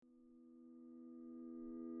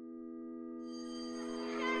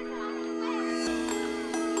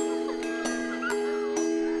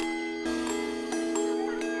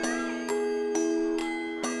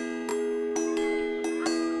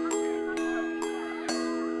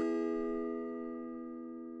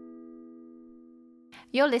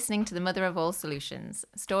You're listening to the Mother of All Solutions,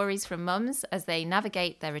 stories from mums as they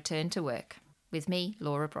navigate their return to work, with me,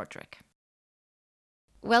 Laura Broderick.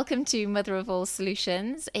 Welcome to Mother of All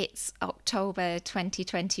Solutions. It's October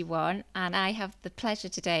 2021 and I have the pleasure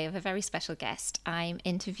today of a very special guest. I'm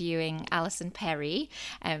interviewing Alison Perry.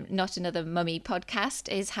 Not Another Mummy podcast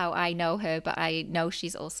is how I know her, but I know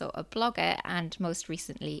she's also a blogger and most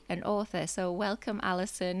recently an author. So welcome,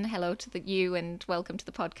 Alison. Hello to you and welcome to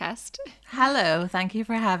the podcast. Hello, thank you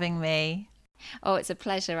for having me. Oh, it's a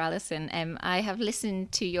pleasure, Alison. I have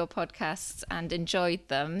listened to your podcasts and enjoyed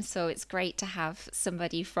them. So it's great to have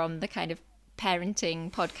somebody from the kind of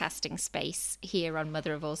parenting podcasting space here on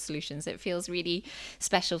Mother of All Solutions. It feels really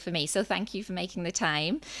special for me. So thank you for making the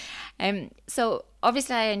time. So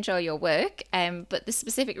obviously I enjoy your work, but the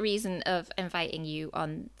specific reason of inviting you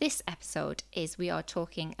on this episode is we are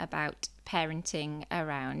talking about parenting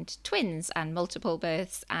around twins and multiple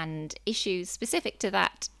births and issues specific to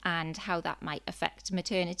that and how that might affect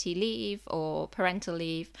maternity leave or parental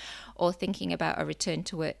leave, or thinking about a return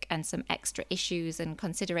to work and some extra issues and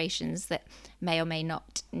considerations that may or may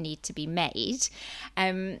not need to be made.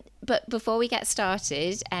 But before we get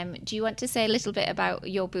started, do you want to say a little bit about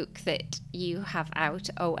your book that you have out,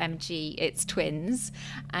 OMG, It's Twins,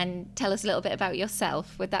 and tell us a little bit about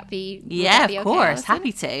yourself? Would that be of course,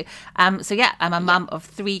 happy to. I'm a mum of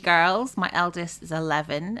 3 girls. My eldest is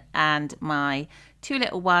 11 and my 2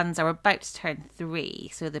 little ones are about to turn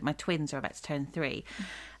 3, so that my twins are about to turn 3.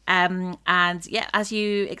 As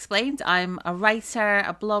you explained, I'm a writer,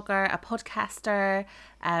 a blogger, a podcaster,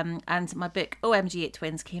 and my book OMG It's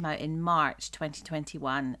Twins came out in March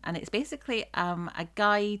 2021, and it's basically a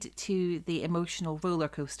guide to the emotional roller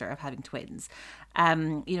coaster of having twins.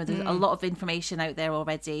 There's a lot of information out there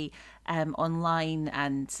already online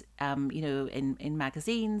and in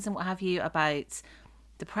magazines and what have you about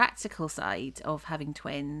the practical side of having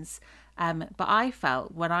twins. But I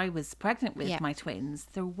felt when I was pregnant with my twins,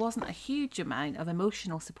 there wasn't a huge amount of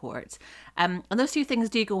emotional support. And those two things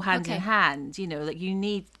do go hand in hand, like you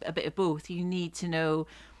need a bit of both. You need to know,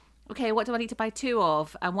 okay, what do I need to buy 2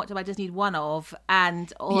 of? And what do I just need 1 of?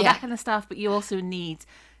 And all that kind of stuff. But you also need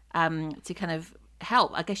to kind of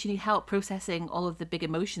help. I guess you need help processing all of the big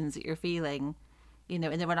emotions that you're feeling, in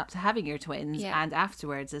the run up to having your twins and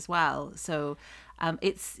afterwards as well. So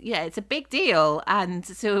it's a big deal. And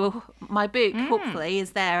so my book hopefully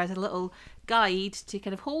is there as a little guide to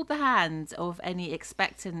kind of hold the hand of any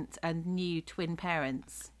expectant and new twin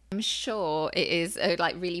parents. I'm sure it is a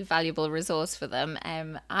really valuable resource for them.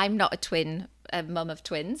 I'm not a mum of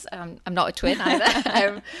twins. I'm not a twin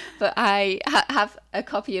either, but I have a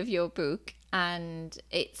copy of your book. And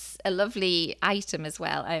it's a lovely item as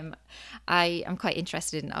well. I am quite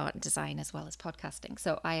interested in art and design as well as podcasting.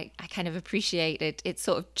 So I kind of appreciate it. It's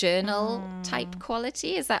sort of journal type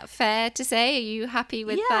quality. Is that fair to say? Are you happy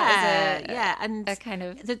with that? And a kind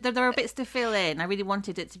of... There are bits to fill in. I really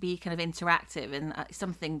wanted it to be kind of interactive and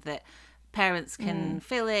something that parents can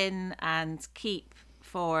fill in and keep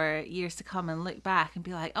for years to come and look back and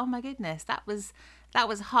be like, oh my goodness, that was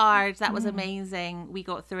hard. That was amazing. We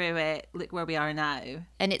got through it. Look where we are now.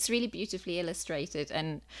 And it's really beautifully illustrated.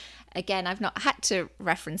 And again, I've not had to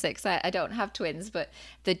reference it because I don't have twins, but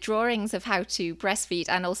the drawings of how to breastfeed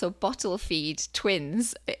and also bottle feed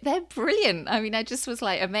twins, they're brilliant. I mean, I just was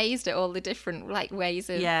amazed at all the different ways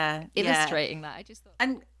of illustrating that. I just thought...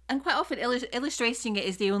 And quite often illustrating it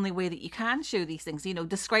is the only way that you can show these things,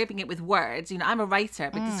 describing it with words. I'm a writer,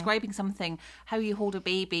 but describing something, how you hold a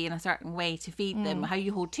baby in a certain way to feed them, how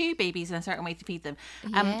you hold 2 babies in a certain way to feed them.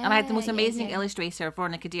 And I had the most amazing illustrator,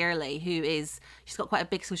 Veronica Dearly, she's got quite a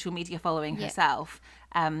big social media following herself.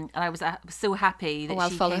 And I was so happy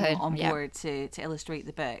that she came on board to illustrate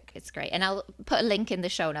the book. It's great. And I'll put a link in the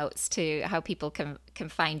show notes to how people can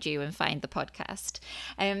find you and find the podcast.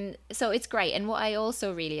 So it's great. And what I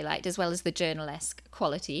also really liked, as well as the journal-esque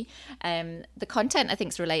quality, the content I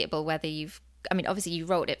think is relatable, whether obviously you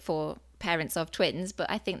wrote it for parents of twins,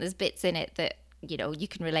 but I think there's bits in it that, you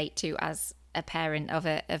can relate to as a parent of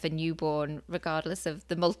a newborn, regardless of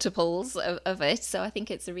the multiples of it. So I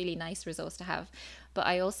think it's a really nice resource to have. But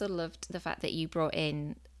I also loved the fact that you brought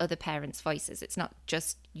in other parents' voices. It's not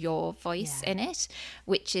just your voice in it,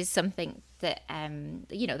 which is something that,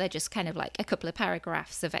 they're just kind of like a couple of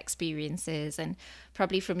paragraphs of experiences, and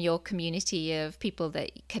probably from your community of people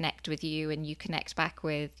that connect with you and you connect back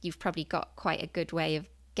with, you've probably got quite a good way of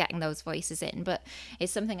getting those voices in, but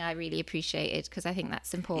it's something I really appreciated because I think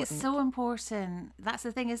that's important. It's so important. That's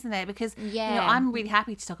the thing, isn't it? Because Yeah. I'm really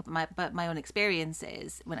happy to talk about my own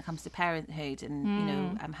experiences when it comes to parenthood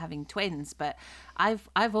and I'm having twins, but I've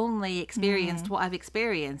only experienced what I've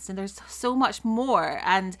experienced, and there's so much more,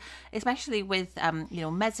 and especially with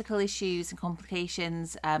medical issues and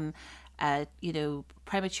complications,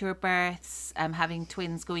 premature births, having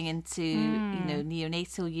twins going into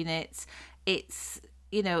neonatal units. It's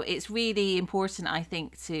really important, I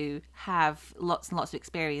think, to have lots and lots of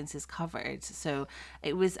experiences covered. So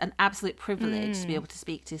it was an absolute privilege to be able to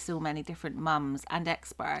speak to so many different mums and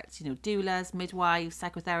experts, doulas, midwives,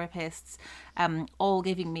 psychotherapists, all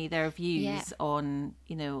giving me their views on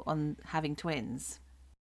having twins.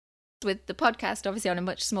 With the podcast, obviously on a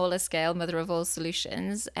much smaller scale, Mother of All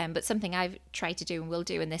Solutions, but something I've tried to do and will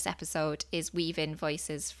do in this episode is weave in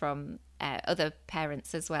voices from other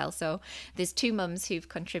parents as well. So there's 2 mums who've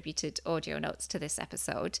contributed audio notes to this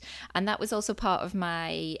episode, and that was also part of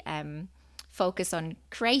my focus on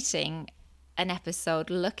creating an episode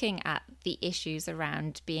looking at the issues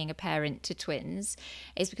around being a parent to twins,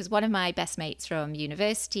 is because one of my best mates from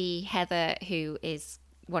university, Heather, who is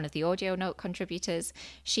one of the audio note contributors,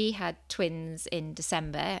 she had twins in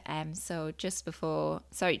December, so just before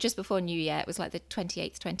New Year. It was like the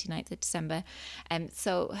 28th, 29th of December.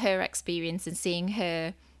 So her experience and seeing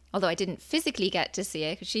her, although I didn't physically get to see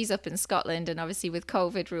her because she's up in Scotland, and obviously with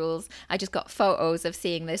COVID rules, I just got photos of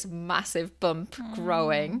seeing this massive bump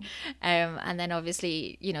growing. And then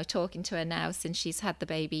obviously, talking to her now since she's had the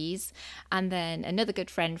babies. And then another good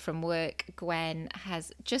friend from work, Gwen,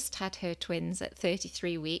 has just had her twins at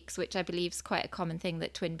 33 weeks, which I believe is quite a common thing,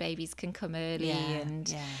 that twin babies can come early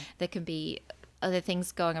and there can be other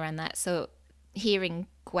things going around that. So hearing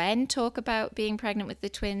Gwen talk about being pregnant with the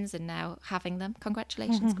twins and now having them,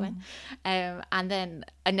 congratulations, Gwen. And then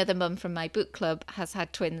another mum from my book club has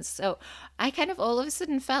had twins, so I kind of all of a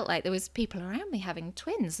sudden felt like there was people around me having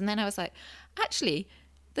twins, and then I was like, actually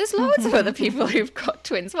there's loads of other people who've got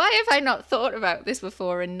twins. Why have I not thought about this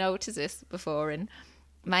before and noticed this before? And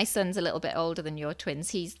my son's a little bit older than your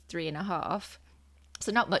twins. He's 3.5,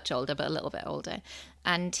 so not much older, but a little bit older,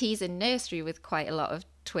 and he's in nursery with quite a lot of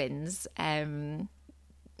twins,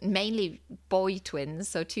 mainly boy twins,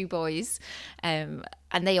 so 2 boys, and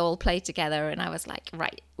they all play together. And I was like,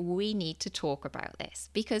 right, we need to talk about this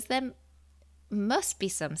because there must be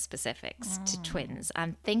some specifics to twins.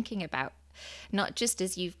 And thinking about, not just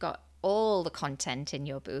as you've got all the content in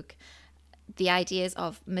your book, the ideas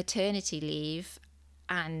of maternity leave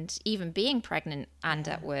and even being pregnant and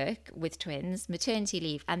at work with twins, maternity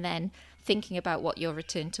leave, and then thinking about what your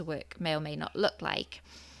return to work may or may not look like.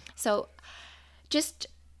 So just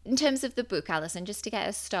in terms of the book, Alison, just to get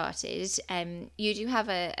us started, you do have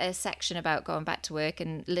a section about going back to work,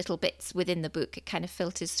 and little bits within the book it kind of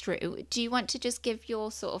filters through. Do you want to just give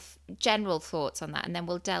your sort of general thoughts on that, and then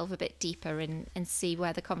we'll delve a bit deeper and see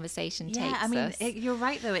where the conversation takes us? You're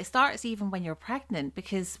right, though. It starts even when you're pregnant,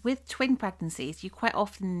 because with twin pregnancies, you quite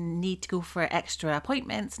often need to go for extra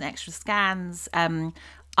appointments and extra scans.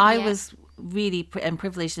 I was really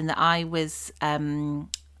privileged in that I was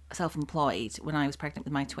self-employed when I was pregnant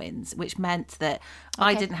with my twins, which meant that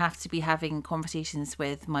I didn't have to be having conversations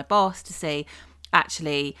with my boss to say,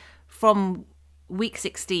 actually, from week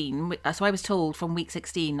 16, so I was told from week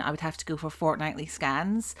 16 I would have to go for fortnightly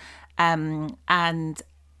scans, and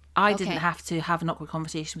I didn't have to have an awkward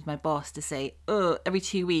conversation with my boss to say, every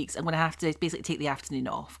 2 weeks I'm going to have to basically take the afternoon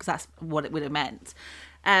off, because that's what it would have meant.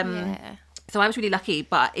 So I was really lucky,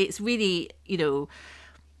 but it's really,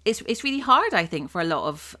 it's really hard, I think, for a lot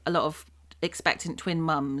of expectant twin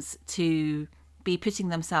mums to be putting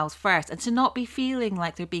themselves first and to not be feeling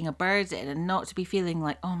like they're being a burden, and not to be feeling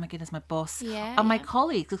like, oh my goodness, my boss and my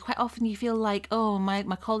colleagues. Because quite often you feel like, oh, my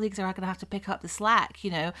colleagues are going to have to pick up the slack.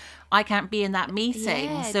 I can't be in that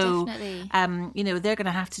meeting, so definitely. They're going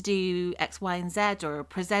to have to do X, Y, and Z, or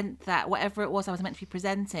present that, whatever it was I was meant to be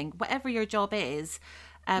presenting. Whatever your job is,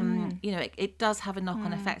 it does have a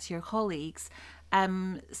knock-on effect to your colleagues.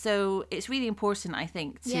 So it's really important, I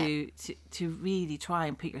think, to really try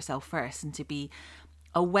and put yourself first, and to be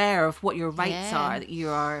aware of what your rights are, that you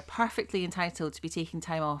are perfectly entitled to be taking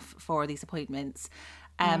time off for these appointments,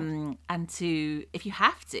 and to, if you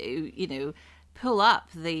have to, pull up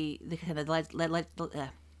the kind of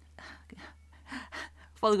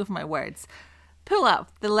follow for my words, pull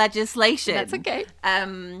up the legislation. That's okay.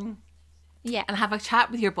 And have a chat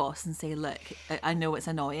with your boss and say, look, I know it's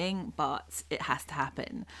annoying, but it has to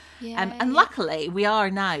happen. And luckily, we are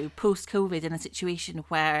now, post-COVID, in a situation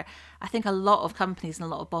where I think a lot of companies and a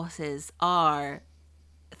lot of bosses are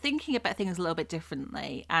thinking about things a little bit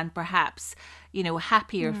differently, and perhaps, you know,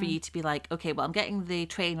 happier for you to be like, okay, well, I'm getting the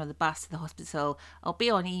train or the bus to the hospital. I'll be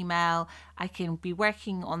on email. I can be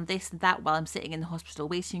working on this and that while I'm sitting in the hospital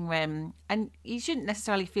waiting room. And you shouldn't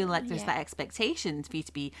necessarily feel like there's that expectation for you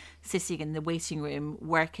to be sitting in the waiting room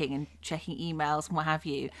working and checking emails and what have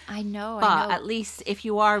you. I know. But at least if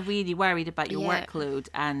you are really worried about your workload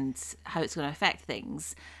and how it's going to affect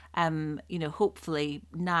things, you know, hopefully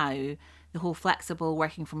now the whole flexible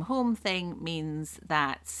working from home thing means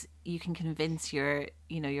that you can convince your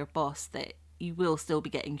boss that you will still be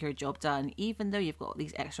getting your job done, even though you've got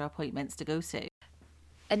these extra appointments to go to.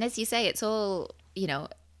 And as you say, it's all, you know,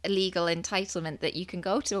 a legal entitlement that you can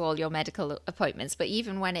go to all your medical appointments. But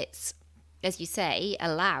even when it's, as you say,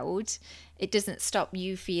 allowed, it doesn't stop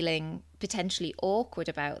you feeling potentially awkward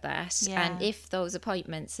about that. Yeah. And if those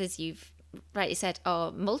appointments, as you've rightly said,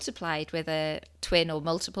 are multiplied with a twin or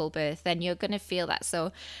multiple birth, then you're going to feel that.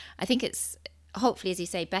 So I think it's hopefully, as you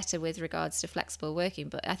say, better with regards to flexible working.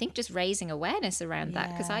 But I think just raising awareness around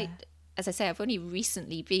that, because as I say, I've only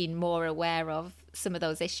recently been more aware of some of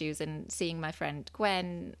those issues, and seeing my friend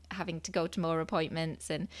Gwen having to go to more appointments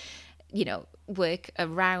and, you know, work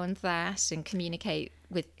around that and communicate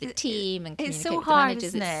with the team and communicate it's so with hard,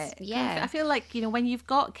 the managers. isn't it? Yeah. I feel like, you know, when you've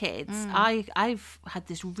got kids, I've had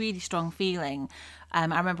this really strong feeling. I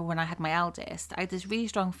remember when I had my eldest, I had this really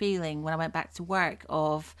strong feeling when I went back to work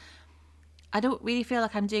of, I don't really feel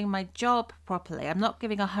like I'm doing my job properly. I'm not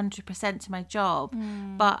giving 100% to my job,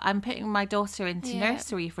 but I'm putting my daughter into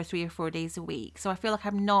nursery for 3 or 4 days a week. So I feel like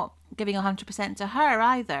I'm not giving 100% to her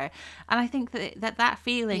either. And I think that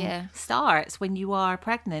feeling starts when you are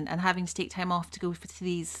pregnant and having to take time off to go to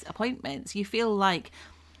these appointments. You feel like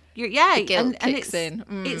you're, the guilt kicks in.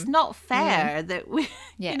 It's not fair that we,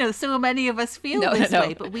 you know, so many of us feel this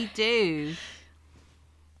way, but we do.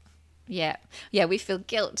 Yeah, we feel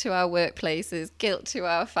guilt to our workplaces, guilt to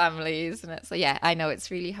our families, and it's, I know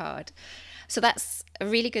it's really hard. So that's a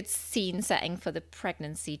really good scene setting for the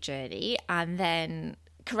pregnancy journey. And then,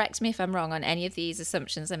 correct me if I'm wrong on any of these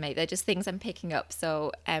assumptions I make. They're just things I'm picking up.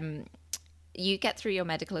 So you get through your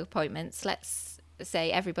medical appointments. Let's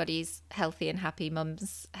say everybody's healthy and happy,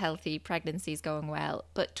 mum's healthy, pregnancy's going well,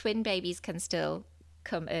 but twin babies can still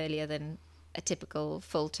come earlier than a typical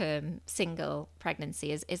full-term single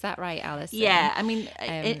pregnancy. Is that right, Alison? Yeah, I mean,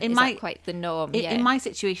 in is my that quite the norm? In my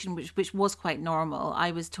situation, which was quite normal,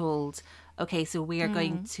 I was told, okay, so we are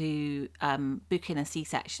going to book in a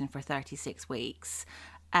C-section for 36 weeks.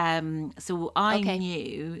 So I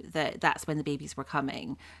knew that that's when the babies were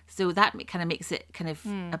coming. So that kind of makes it kind of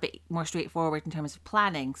a bit more straightforward in terms of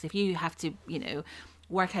planning. So if you have to, you know,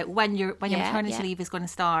 work out when your maternity leave is going to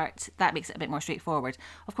start, that makes it a bit more straightforward.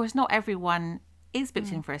 Of course, not everyone is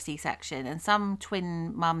booked in for a C-section, and some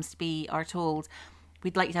twin mums to be are told,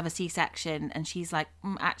 we'd like you to have a C-section, and she's like,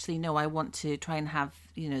 actually no, I want to try and have,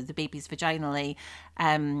 you know, the babies vaginally,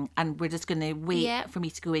 and we're just going to wait for me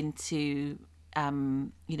to go into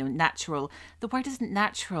you know, natural. The word isn't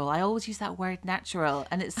natural. I always use that word natural,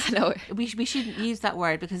 and it's, I know, we shouldn't use that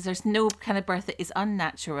word, because there's no kind of birth that is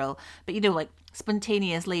unnatural, but you know, like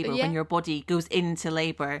spontaneous labor, when your body goes into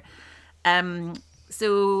labor.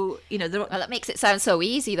 So, you know, well, that makes it sound so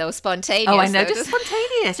easy though, spontaneous. Oh, I know, just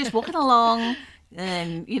spontaneous, just walking along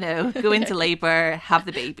and, you know, go into labor, have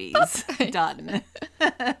the babies, done.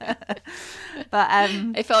 But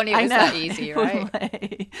if only it was that easy,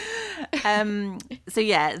 right? So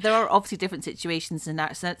yeah, there are obviously different situations and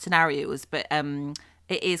scenarios, but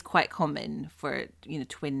it is quite common for, you know,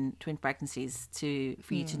 twin pregnancies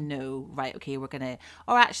for you to know, right, okay, we're gonna,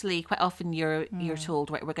 or actually quite often you're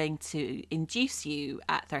told, right, we're going to induce you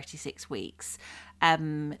at 36 weeks.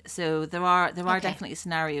 So there are definitely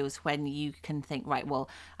scenarios when you can think, right, well,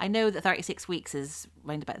 I know that 36 weeks is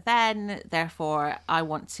round about then, therefore I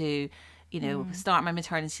want to, you know, start my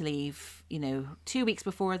maternity leave, you know, 2 weeks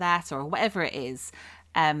before that, or whatever it is.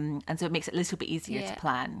 And so it makes it a little bit easier to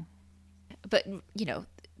plan. But, you know,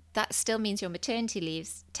 that still means your maternity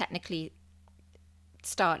leave's technically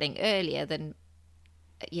starting earlier than,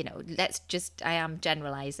 you know, I am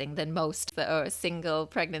generalizing, than most that are single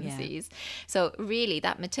pregnancies. Yeah. So really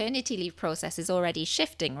that maternity leave process is already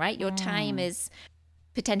shifting, right? Your time is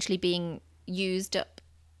potentially being used up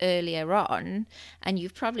earlier on, and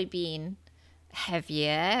you've probably been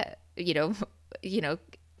heavier, you know,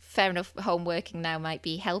 fair enough, home working now might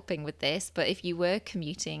be helping with this, but if you were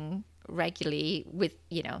commuting regularly with,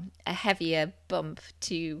 you know, a heavier bump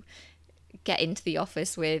to get into the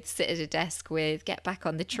office with, sit at a desk with, get back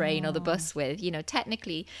on the train or the bus with, you know,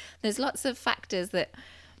 technically there's lots of factors that,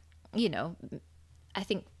 you know, I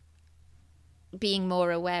think being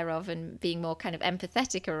more aware of and being more kind of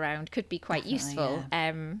empathetic around could be quite useful.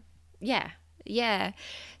 Yeah.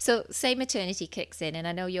 So say maternity kicks in, and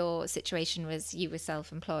I know your situation was you were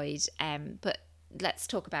self-employed, but let's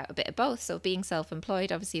talk about a bit of both. So being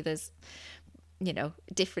self-employed, obviously there's, you know,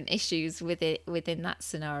 different issues with it within that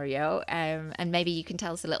scenario, and maybe you can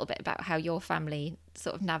tell us a little bit about how your family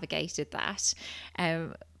sort of navigated that.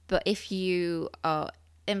 But if you are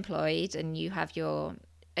employed and you have your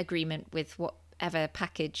agreement with whatever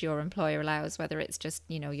package your employer allows, whether it's just,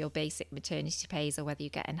 you know, your basic maternity pays or whether you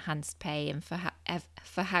get enhanced pay and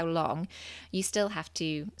for how long, you still have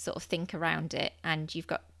to sort of think around it, and you've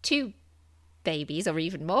got 2 babies or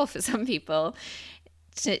even more for some people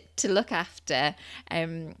to look after.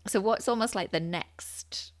 So what's almost like the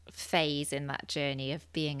next phase in that journey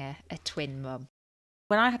of being a twin mum?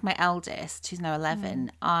 When I had my eldest, who's now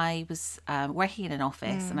 11, I was working in an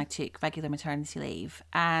office and I took regular maternity leave,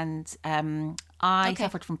 and I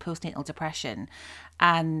suffered from postnatal depression,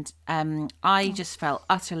 and I just felt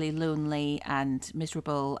utterly lonely and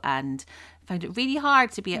miserable and found it really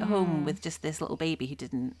hard to be at home with just this little baby who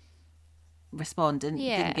didn't respond and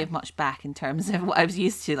didn't give much back in terms of what I was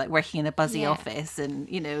used to, like working in a buzzy office and,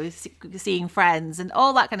 you know, seeing friends and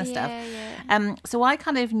all that kind of stuff. So I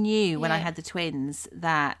kind of knew when I had the twins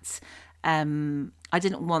that I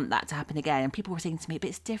didn't want that to happen again. And people were saying to me, but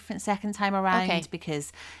it's different second time around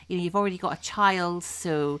because, you know, you've already got a child,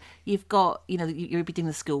 so you've got, you know, you'll be doing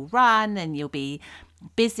the school run and you'll be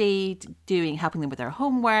busy helping them with their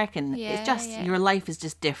homework, and it's just your life is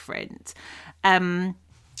just different.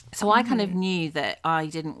 So I kind of knew that I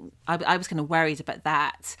was kind of worried about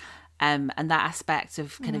that, and that aspect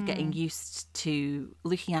of kind of getting used to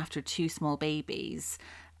looking after 2 small babies,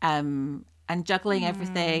 and juggling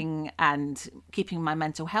everything and keeping my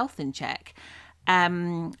mental health in check.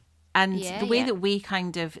 The way that we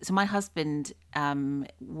kind of, so my husband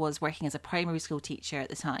was working as a primary school teacher at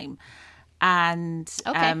the time, and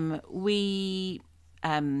we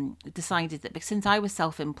decided that since I was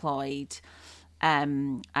self-employed,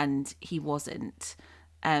 and he wasn't,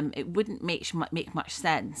 it wouldn't make much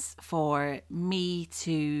sense for me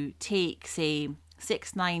to take, say,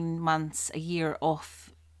 6-9 months, a year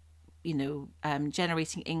off, you know,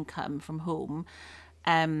 generating income from home,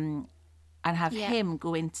 and have him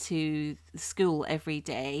go into school every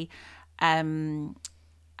day, and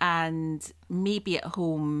me be at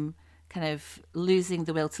home kind of losing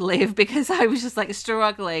the will to live because I was just like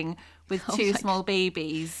struggling with 2 small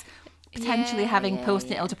babies, potentially having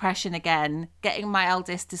postnatal depression again, getting my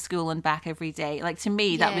eldest to school and back every day. Like, to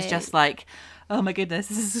me, that was just like, oh my goodness,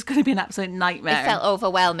 this is going to be an absolute nightmare. It felt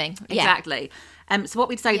overwhelming. Exactly. So what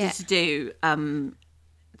we decided to do,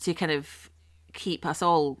 to kind of keep us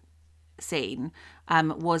all sane,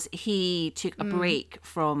 was he took a break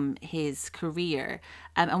from his career,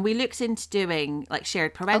 and we looked into doing like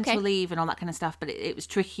shared parental leave and all that kind of stuff, but it was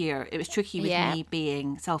trickier. It was tricky with me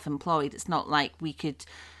being self-employed. It's not like we could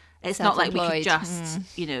just,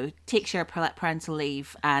 you know, take shared parental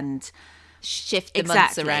leave and shift the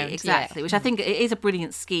months around. Exactly, which I think it is a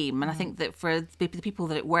brilliant scheme. And I think that for the people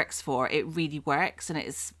that it works for, it really works. And it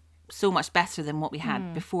is so much better than what we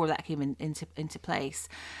had before that came into place.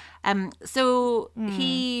 So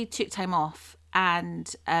he took time off,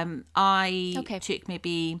 and I took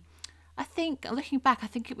maybe, I think, looking back, I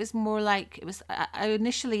think it was more like, I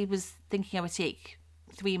initially was thinking I would take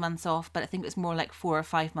 3 months off, but I think it was more like 4 or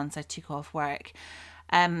 5 months I took off work.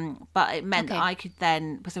 But it meant that I could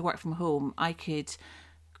then, because I work from home, I could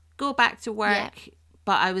go back to work,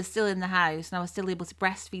 but I was still in the house and I was still able to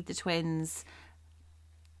breastfeed the twins.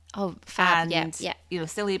 Oh, fab. And, you know,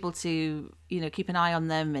 still able to, you know, keep an eye on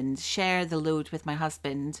them and share the load with my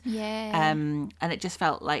husband. And it just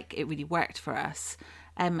felt like it really worked for us.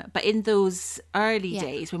 But in those early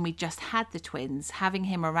days when we just had the twins, having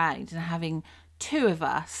him around and having 2 of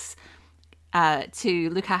us to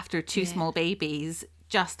look after 2 small babies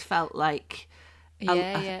just felt like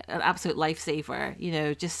an absolute lifesaver. You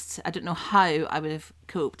know, just, I don't know how I would have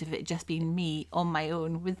coped if it had just been me on my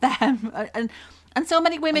own with them. And so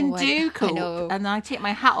many women do cope, and I take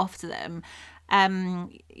my hat off to them.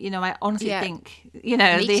 You know, I honestly think, you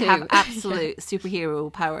know, they have absolute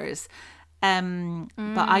superhero powers. But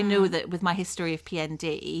I know that with my history of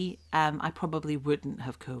PND, I probably wouldn't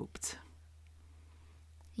have coped.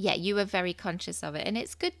 Yeah, you were very conscious of it, and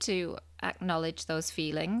it's good to acknowledge those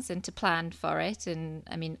feelings and to plan for it. And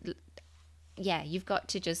I mean, you've got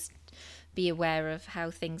to just be aware of how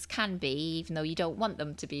things can be, even though you don't want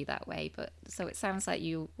them to be that way. But so it sounds like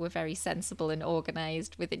you were very sensible and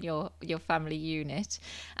organised within your family unit.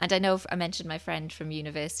 And I know I mentioned my friend from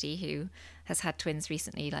university who has had twins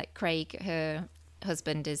recently, like Craig, her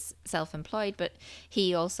husband is self-employed, but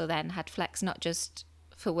he also then had flex, not just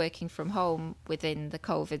for working from home within the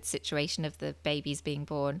COVID situation of the babies being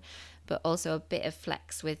born, but also a bit of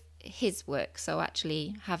flex with his work. So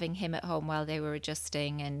actually having him at home while they were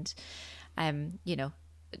adjusting and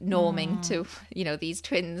norming to these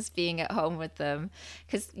twins being at home with them,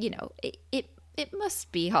 because it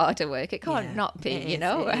must be harder work. It can't not be.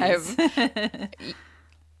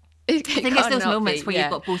 I think it's those moments where you've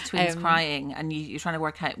got both twins crying and you're trying to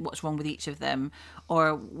work out what's wrong with each of them,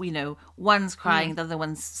 or one's crying, the other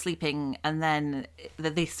one's sleeping, and then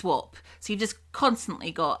they swap. So you've just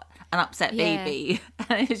constantly got an upset baby,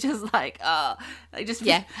 and it's just like it just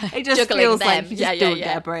feels like you just don't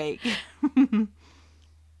get a break.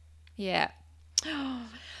 Yeah.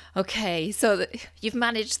 Okay, so you've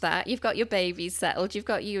managed that. You've got your babies settled. You've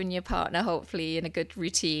got you and your partner hopefully in a good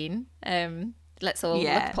routine. Let's all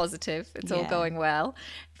look positive. It's all going well.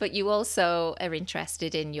 But you also are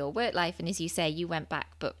interested in your work life. And as you say, you went back,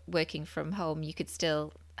 but working from home, you could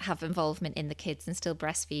still have involvement in the kids and still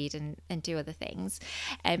breastfeed and do other things.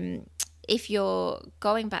 If you're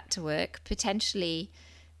going back to work, potentially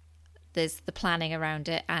there's the planning around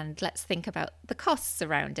it, and let's think about the costs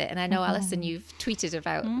around it. And I know, Alison, you've tweeted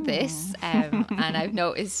about this, and I've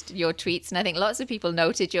noticed your tweets, and I think lots of people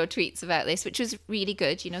noted your tweets about this, which was really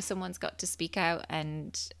good. Someone's got to speak out,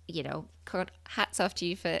 and hats off to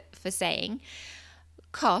you for saying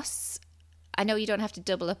costs. I know you don't have to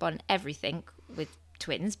double up on everything with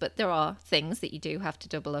twins, but there are things that you do have to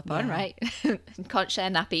double up on, right? You can't share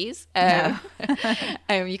nappies.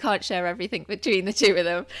 You can't share everything between the two of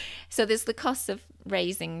them. So there's the cost of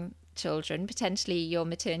raising children. Potentially your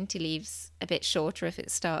maternity leave's a bit shorter if it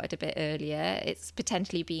started a bit earlier. It's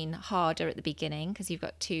potentially been harder at the beginning because you've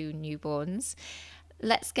got 2 newborns.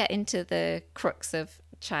 Let's get into the crux of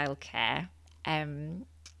childcare.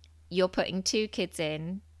 You're putting 2 kids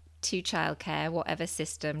in to childcare, whatever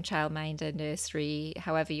system, childminder, nursery,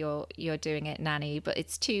 however you're doing it, nanny, but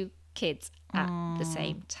it's 2 kids at the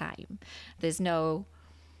same time. There's no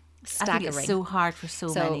staggering. I think it's so hard for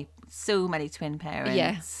so many twin parents.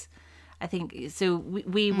 Yes, I think so.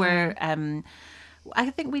 We were.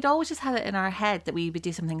 I think we'd always just had it in our head that we would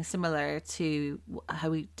do something similar to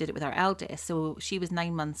how we did it with our eldest. So she was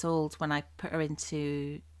 9 months old when I put her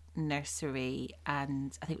into nursery,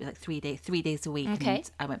 and I think it was like 3 days a week,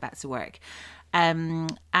 and I went back to work,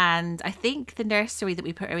 and I think the nursery that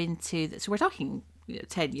we put her into, so we're talking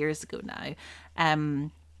 10 years ago now,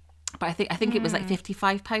 but I think it was like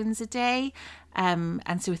 £55 a day,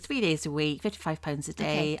 and so 3 days a week, £55 a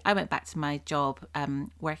day. I went back to my job,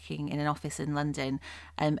 working in an office in London,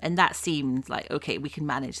 and that seemed like, okay, we can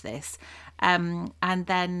manage this, and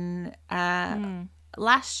then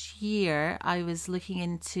last year, I was looking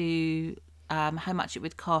into how much it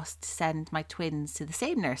would cost to send my twins to the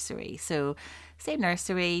same nursery. So, same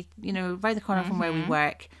nursery, right the corner from where we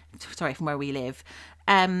work, from where we live.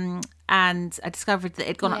 And I discovered that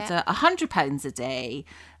it'd gone up to £100 a day,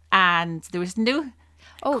 and there was no.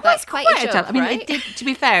 Oh, that's quite a jump, I mean, right? It did. To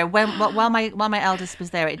be fair, while my eldest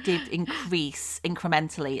was there, it did increase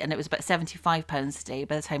incrementally, and it was about £75 a day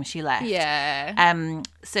by the time she left. Yeah.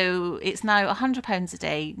 So it's now £100 a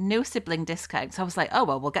day, no sibling discounts. I was like, oh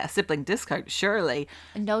well, we'll get a sibling discount surely.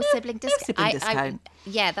 No sibling discount. No sibling discount.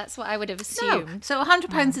 Yeah, that's what I would have assumed. No. So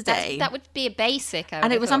 £100 a day. That would be a basic.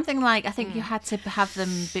 And it was something like, I think you had to have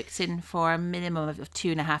them booked in for a minimum of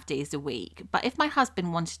 2.5 days a week. But if my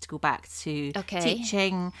husband wanted to go back to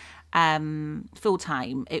teaching full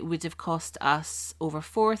time, it would have cost us over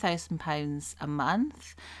 £4,000 a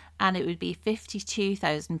month, and it would be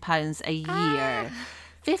 £52,000 a year.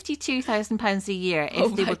 £52,000 a year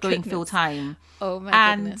if they were going full time. Oh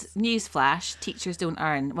my goodness. And newsflash, teachers don't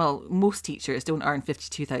earn, most teachers don't earn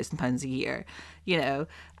 £52,000 a year,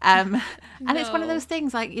 and it's one of those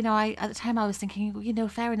things, like, I at the time I was thinking,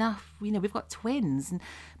 fair enough, we've got twins,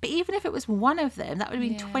 but even if it was one of them, that would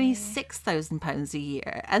have been £26,000 a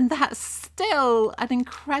year, and that's still an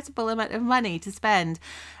incredible amount of money to spend.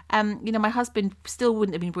 My husband still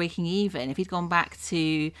wouldn't have been breaking even if he'd gone back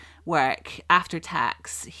to work after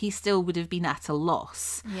tax. He still would have been at a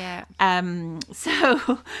loss. Yeah.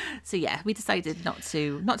 So yeah, we decided not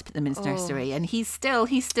to put them into nursery, and he's still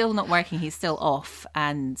not working. He's still off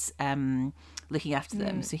and looking after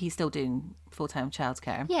them. So he's still doing full-time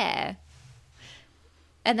childcare. Yeah.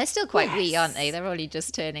 And they're still quite wee, aren't they? They're only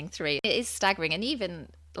just turning 3. It is staggering. And even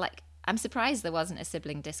I'm surprised there wasn't a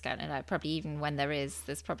sibling discount, and probably even when there is,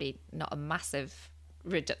 there's probably not a massive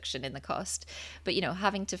reduction in the cost. But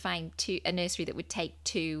having to find a nursery that would take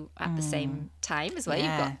two at the same time as well.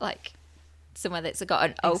 Yeah. You've got like somewhere that's got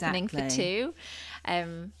an opening for two.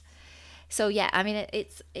 So yeah, I mean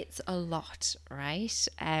it's a lot, right?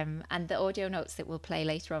 And the audio notes that we'll play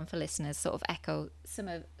later on for listeners sort of echo some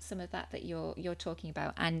of that you're talking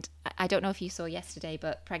about. And I don't know if you saw yesterday,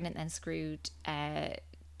 but Pregnant Then Screwed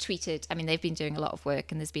tweeted. I mean, they've been doing a lot of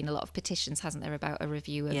work, and there's been a lot of petitions, hasn't there, about a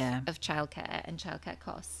review of childcare and childcare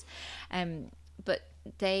costs. But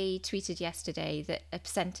they tweeted yesterday that a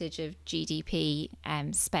percentage of GDP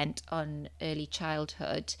spent on early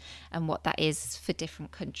childhood and what that is for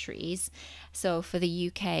different countries. So for the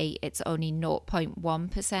UK, it's only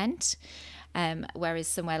 0.1%, whereas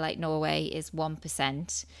somewhere like Norway is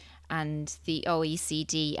 1%. And the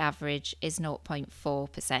OECD average is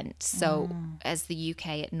 0.4%. So as the UK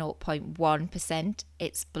at 0.1%,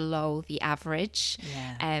 it's below the average.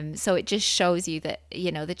 Yeah. So it just shows you that, the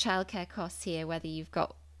childcare costs here, whether you've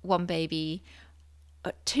got one baby,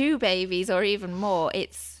 or two babies, or even more,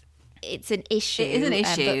 it's an issue. It is an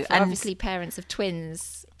issue. But for obviously parents of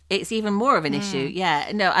twins, it's even more of an issue.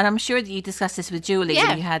 Yeah, no, and I'm sure that you discussed this with Julie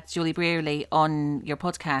when you had Julie Brearley on your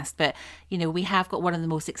podcast. But, we have got one of the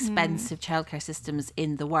most expensive childcare systems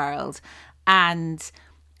in the world. And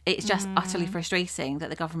it's just utterly frustrating that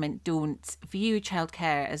the government don't view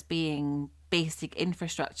childcare as being basic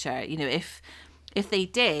infrastructure. If they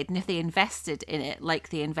did, and if they invested in it like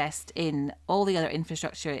they invest in all the other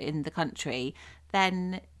infrastructure in the country,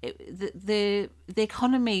 then the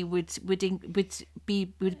economy would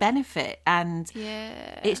benefit. And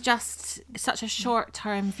it's just such a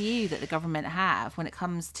short-term view that the government have when it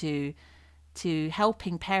comes to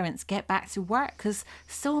helping parents get back to work, because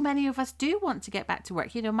so many of us do want to get back to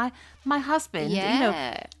work. My husband,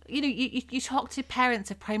 you talk to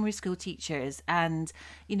parents of primary school teachers, and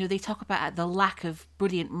they talk about the lack of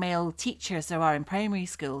brilliant male teachers there are in primary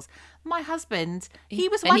schools. My husband, he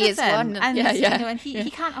was one of them, and he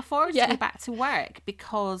can't afford to go back to work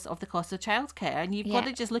because of the cost of childcare. And you've got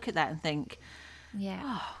to just look at that and think,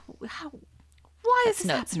 why is this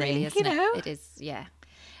happening? Really, isn't it? It is,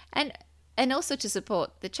 and also to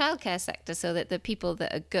support the childcare sector, so that the people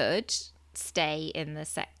that are good stay in the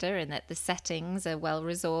sector, and that the settings are well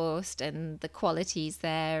resourced and the quality's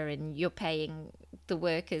there, and you're paying the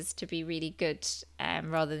workers to be really good,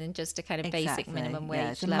 rather than just a kind of basic minimum wage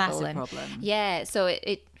it's a level. Massive problem. So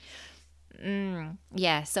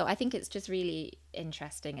I think it's just really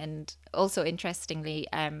interesting. And also interestingly,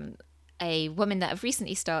 a woman that I've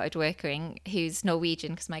recently started working, who's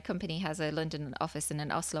Norwegian, because my company has a London office and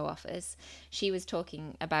an Oslo office. She was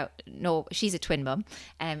talking about she's a twin mum,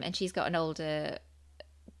 and she's got an older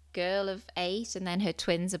girl of 8, and then her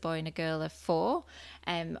twins, a boy and a girl of 4.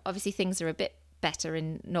 Obviously things are a bit better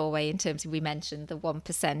in Norway in terms of, we mentioned the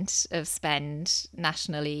 1% of spend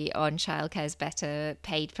nationally on childcare is better,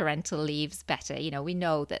 paid parental leave's better. We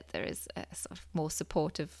know that there is a sort of more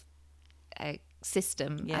supportive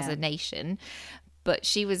system as a nation. But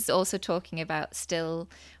she was also talking about still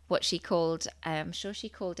what she called, I'm sure she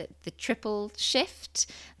called it the triple shift,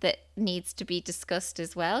 that needs to be discussed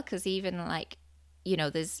as well. Because even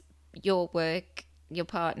there's your work, your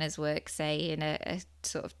partner's work, say in a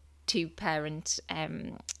sort of 2-parent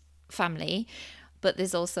family, but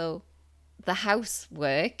there's also the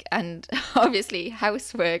housework, and obviously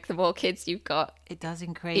housework, the more kids you've got, it does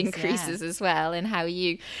increases as well. And how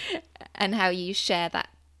you share that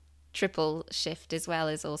triple shift as well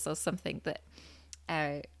is also something that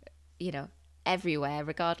everywhere,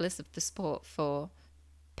 regardless of the support for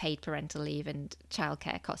paid parental leave and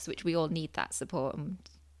childcare costs, which we all need that support, and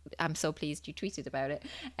I'm so pleased you tweeted about it,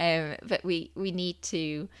 but we need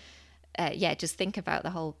to just think about the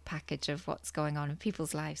whole package of what's going on in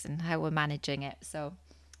people's lives and how we're managing it. So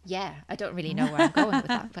I don't really know where I'm going with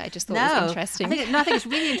that, but I just thought it was interesting. I think it's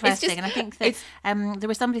really interesting. And I think that there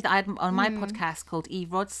was somebody that I had on my podcast called Eve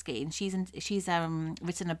Rodsky, and she's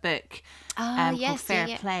written a book called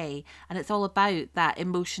Fair Play, and it's all about that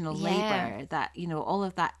emotional labour, that all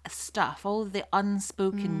of that stuff, all of the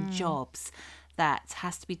unspoken jobs that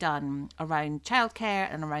has to be done around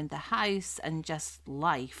childcare and around the house and just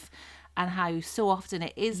life, and how so often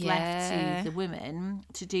it is left to the women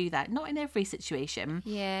to do that. Not in every situation.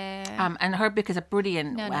 And her book is a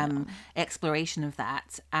brilliant exploration of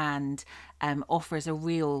that, and offers a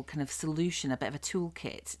real kind of solution, a bit of a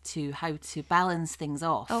toolkit to how to balance things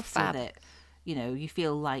off, so that you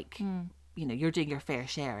feel like you're doing your fair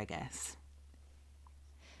share, I guess.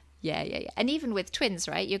 And even with twins,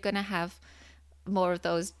 right, you're going to have more of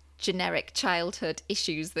those generic childhood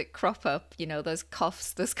issues that crop up, you know, those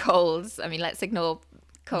coughs, those colds. I mean, let's ignore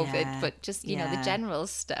COVID, but just, you know, the general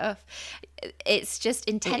stuff. It's just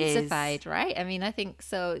intensified, right? I mean, I think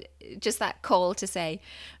so. Just that call to say,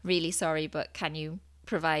 really sorry, but can you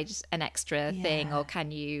provide an extra thing, or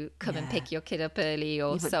can you come and pick your kid up early,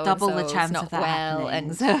 or so double the chance not of that well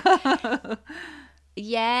happening.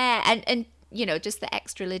 And and you know, just the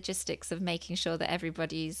extra logistics of making sure that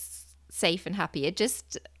everybody's safe and happy. It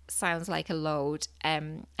just sounds like a load.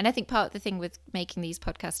 And I think part of the thing with making these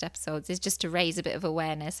podcast episodes is just to raise a bit of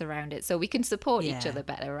awareness around it so we can support each other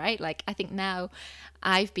better, right? Like, I think now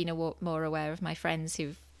I've been more aware of my friends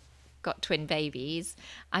who've got twin babies.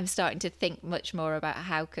 I'm starting to think much more about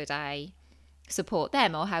how could I support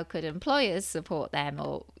them, or how could employers support them,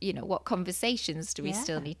 or, you know, what conversations do we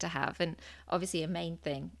still need to have? And obviously a main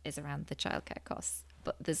thing is around the childcare costs,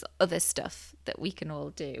 but there's other stuff that we can all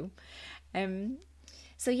do.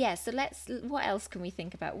 So what else can we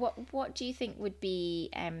think about? What do you think would be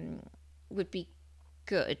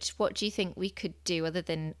good? What do you think we could do other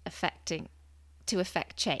than affect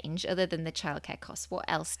change, other than the childcare costs? What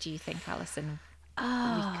else do you think, Alison,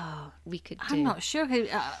 we could do? I'm not sure.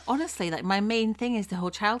 Honestly, like, my main thing is the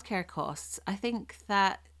whole childcare costs. I think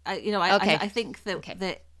that I think that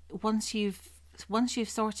that once you've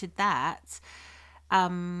sorted that,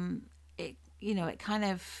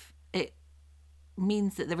 it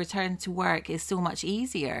means that the return to work is so much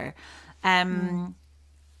easier. I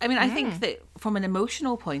mean, I think that from an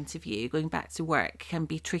emotional point of view, going back to work can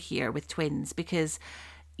be trickier with twins, because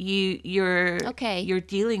you're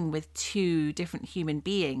dealing with two different human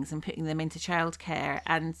beings and putting them into childcare.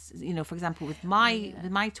 And, you know, for example, with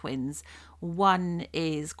my twins, one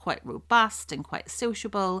is quite robust and quite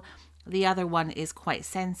sociable. The other one is quite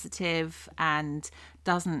sensitive and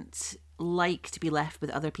doesn't like to be left with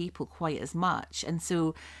other people quite as much. And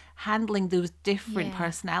so handling those different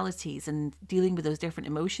personalities and dealing with those different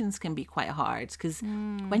emotions can be quite hard, because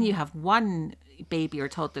when you have one baby or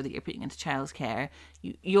toddler that you're putting into childcare,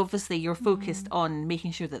 you obviously you're focused on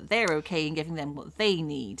making sure that they're okay and giving them what they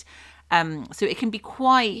need. So it can be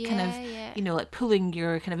quite you know, like pulling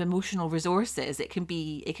your kind of emotional resources. It can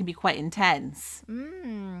be quite intense.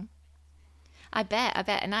 I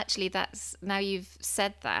bet. And actually, that's, now you've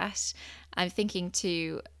said that, I'm thinking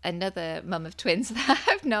to another mum of twins that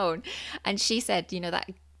I've known. And she said, you know,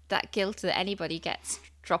 that guilt that anybody gets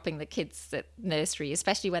dropping the kids at nursery,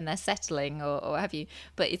 especially when they're settling or have you.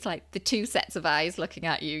 But it's like the two sets of eyes looking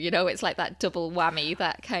at you, you know, it's like that double whammy,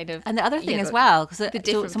 that kind of. And the other thing as well,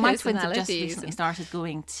 because so my twins have just recently started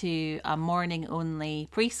going to a morning only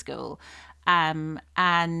preschool. My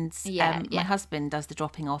husband does the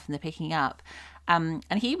dropping off and the picking up. And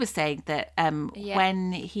he was saying that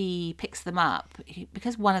when he picks them up,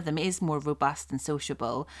 because one of them is more robust and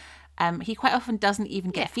sociable, he quite often doesn't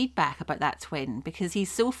even get feedback about that twin, because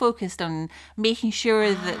he's so focused on making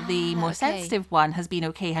sure that the more sensitive one has been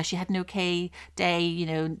okay. Has she had an okay day? You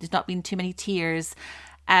know, there's not been too many tears.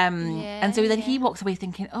 And so then he walks away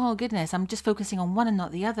thinking, oh goodness, I'm just focusing on one and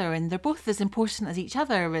not the other, and they're both as important as each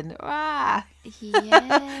other, and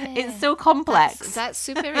it's so complex. That's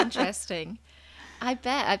super interesting. I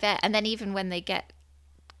bet. And then even when they get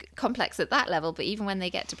complex at that level, but even when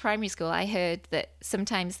they get to primary school, I heard that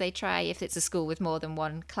sometimes they try, if it's a school with more than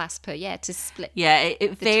one class per year, to split.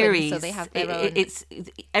 It varies. So they have their own. It's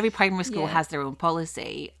every primary school has their own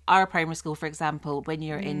policy. Our primary school, for example, when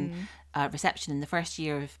you're in reception in the first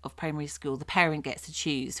year of primary school, the parent gets to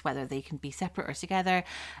choose whether they can be separate or together.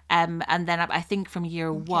 And then I think from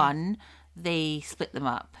year one, they split them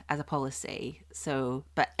up as a policy. So,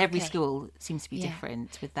 but every school seems to be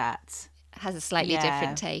different with that. Has a slightly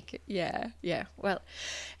different take. Well,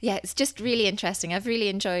 it's just really interesting. I've really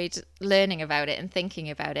enjoyed learning about it and thinking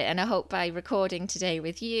about it, and I hope by recording today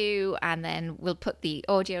with you, and then we'll put the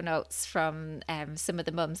audio notes from some of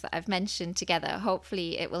the mums that I've mentioned together,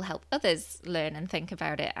 hopefully it will help others learn and think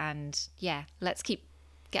about it. And let's keep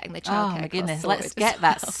getting the childcare. Oh my goodness, let's get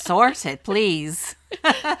that sorted, please.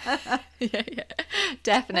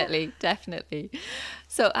 Definitely.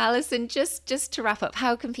 So Alison, just to wrap up,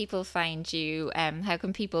 how can people find you? How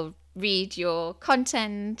can people read your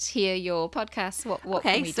content, hear your podcasts? What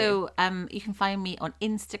can we do? You can find me on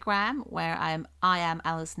Instagram, where I am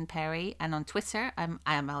Alison Perry, and on Twitter I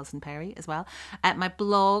am Alison Perry as well. My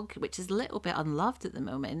blog, which is a little bit unloved at the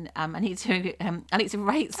moment, I need to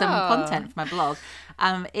write some content for my blog.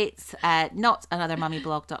 It's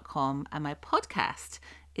notanothermummyblog.com, and my podcast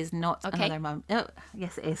is Not Another Mum. Oh,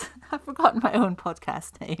 yes, it is. I've forgotten my own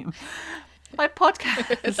podcast name. My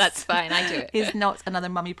podcast. That's fine, I do it. Is not another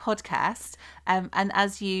mummy podcast. And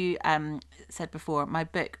as you said before, my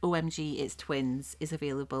book OMG It's Twins is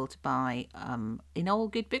available to buy in all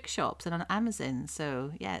good bookshops and on Amazon.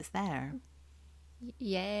 So yeah, it's there.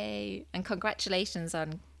 Yay. And congratulations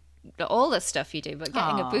on all the stuff you do, but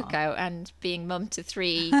getting a book out and being mum to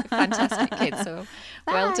 3 fantastic kids. So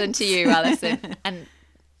well done to you, Alison.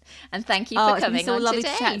 And thank you for coming on today. It's been so lovely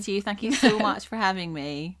to chat to you. Thank you so much for having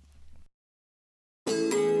me.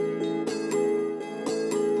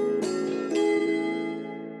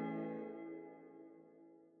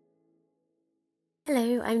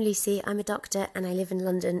 Hello, I'm Lucy. I'm a doctor and I live in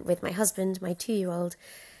London with my husband, my 2-year-old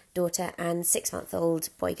daughter and 6-month-old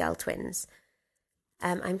boy-girl twins.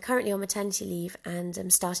 I'm currently on maternity leave and I'm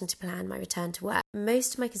starting to plan my return to work.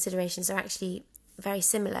 Most of my considerations are actually very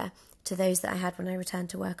similar to those that I had when I returned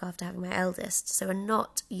to work after having my eldest, so are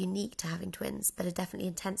not unique to having twins, but are definitely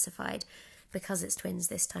intensified because it's twins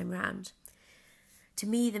this time round. To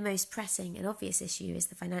me, the most pressing and obvious issue is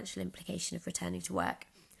the financial implication of returning to work.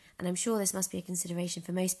 And I'm sure this must be a consideration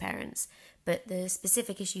for most parents, but the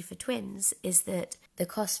specific issue for twins is that the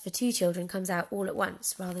cost for 2 children comes out all at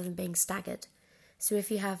once rather than being staggered. So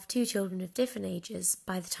if you have 2 children of different ages,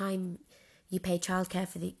 by the time you pay childcare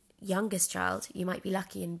for the youngest child, you might be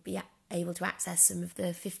lucky and be able to access some of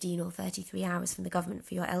the 15 or 33 hours from the government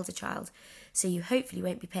for your elder child. So you hopefully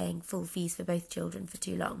won't be paying full fees for both children for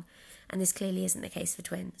too long. And this clearly isn't the case for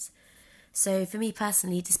twins. So for me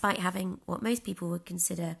personally, despite having what most people would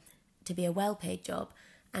consider to be a well-paid job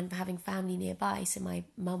and for having family nearby so my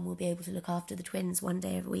mum will be able to look after the twins one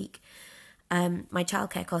day a week, my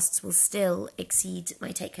childcare costs will still exceed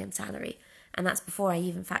my take-home salary, and that's before I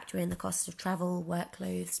even factor in the cost of travel, work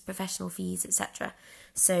clothes, professional fees, etc.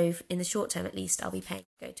 So in the short term at least, I'll be paying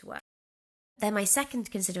to go to work. Then my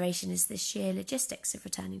second consideration is the sheer logistics of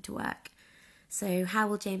returning to work. So how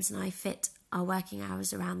will James and I fit our working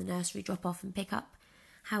hours around the nursery drop-off and pick-up?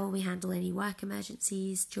 How will we handle any work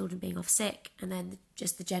emergencies, children being off sick, and then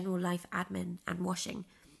just the general life admin and washing?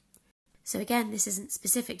 So again, this isn't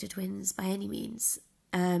specific to twins by any means,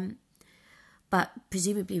 but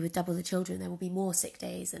presumably with double the children there will be more sick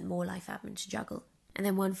days and more life admin to juggle. And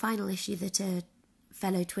then one final issue that a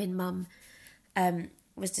fellow twin mum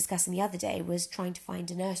was discussing the other day was trying to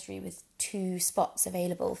find a nursery with 2 spots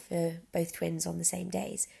available for both twins on the same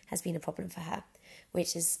days has been a problem for her,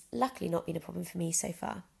 which has luckily not been a problem for me so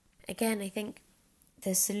far. Again, I think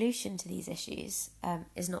the solution to these issues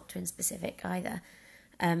is not twin specific either.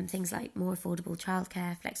 Things like more affordable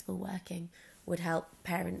childcare, flexible working would help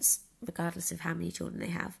parents regardless of how many children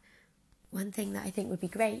they have. One thing that I think would be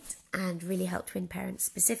great and really help twin parents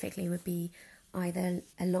specifically would be either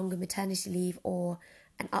a longer maternity leave or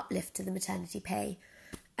an uplift to the maternity pay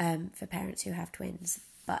for parents who have twins.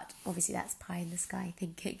 But obviously that's pie in the sky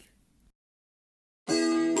thinking.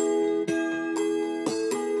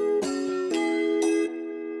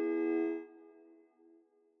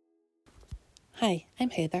 Hi, I'm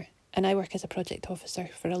Heather, and I work as a project officer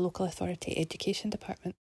for a local authority education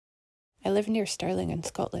department. I live near Stirling in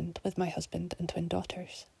Scotland with my husband and twin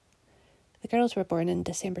daughters. The girls were born in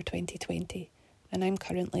December 2020, and I'm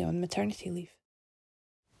currently on maternity leave.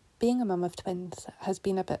 Being a mum of twins has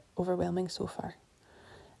been a bit overwhelming so far,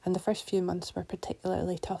 and the first few months were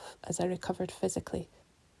particularly tough as I recovered physically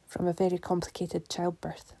from a very complicated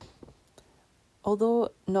childbirth. Although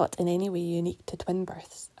not in any way unique to twin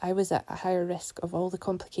births, I was at a higher risk of all the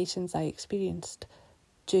complications I experienced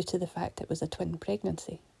due to the fact it was a twin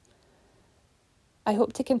pregnancy. I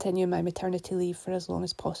hope to continue my maternity leave for as long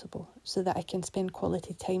as possible so that I can spend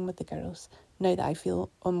quality time with the girls now that I feel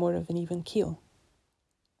on more of an even keel.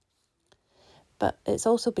 But it's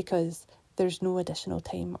also because there's no additional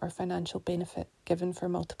time or financial benefit given for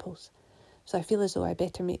multiples, so I feel as though I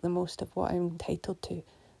better make the most of what I'm entitled to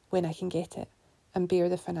when I can get it, and bear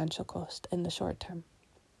the financial cost in the short term.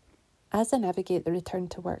 As I navigate the return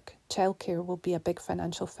to work, childcare will be a big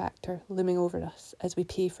financial factor looming over us as we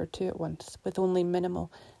pay for 2 at once with only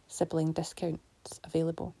minimal sibling discounts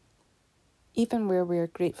available. Even where we are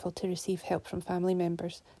grateful to receive help from family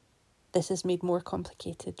members, this is made more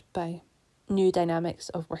complicated by new dynamics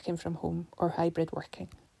of working from home or hybrid working.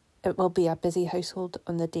 It will be a busy household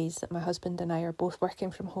on the days that my husband and I are both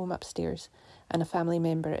working from home upstairs and a family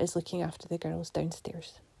member is looking after the girls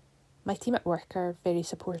downstairs. My team at work are very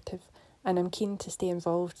supportive and I'm keen to stay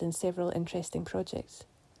involved in several interesting projects.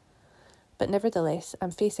 But nevertheless,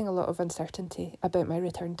 I'm facing a lot of uncertainty about my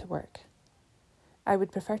return to work. I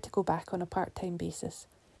would prefer to go back on a part-time basis.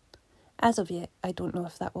 As of yet, I don't know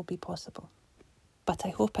if that will be possible. But I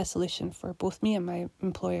hope a solution for both me and my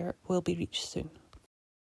employer will be reached soon.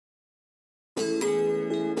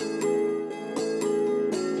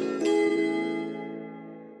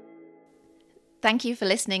 Thank you for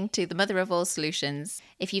listening to The Mother of All Solutions.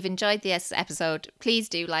 If you've enjoyed this episode, please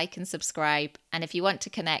do like and subscribe. And if you want to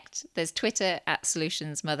connect, there's Twitter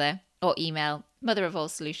 @solutionsmother or email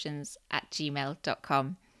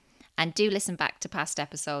motherofallsolutions@gmail.com. And do listen back to past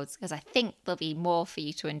episodes because I think there'll be more for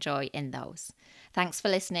you to enjoy in those. Thanks for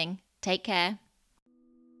listening. Take care.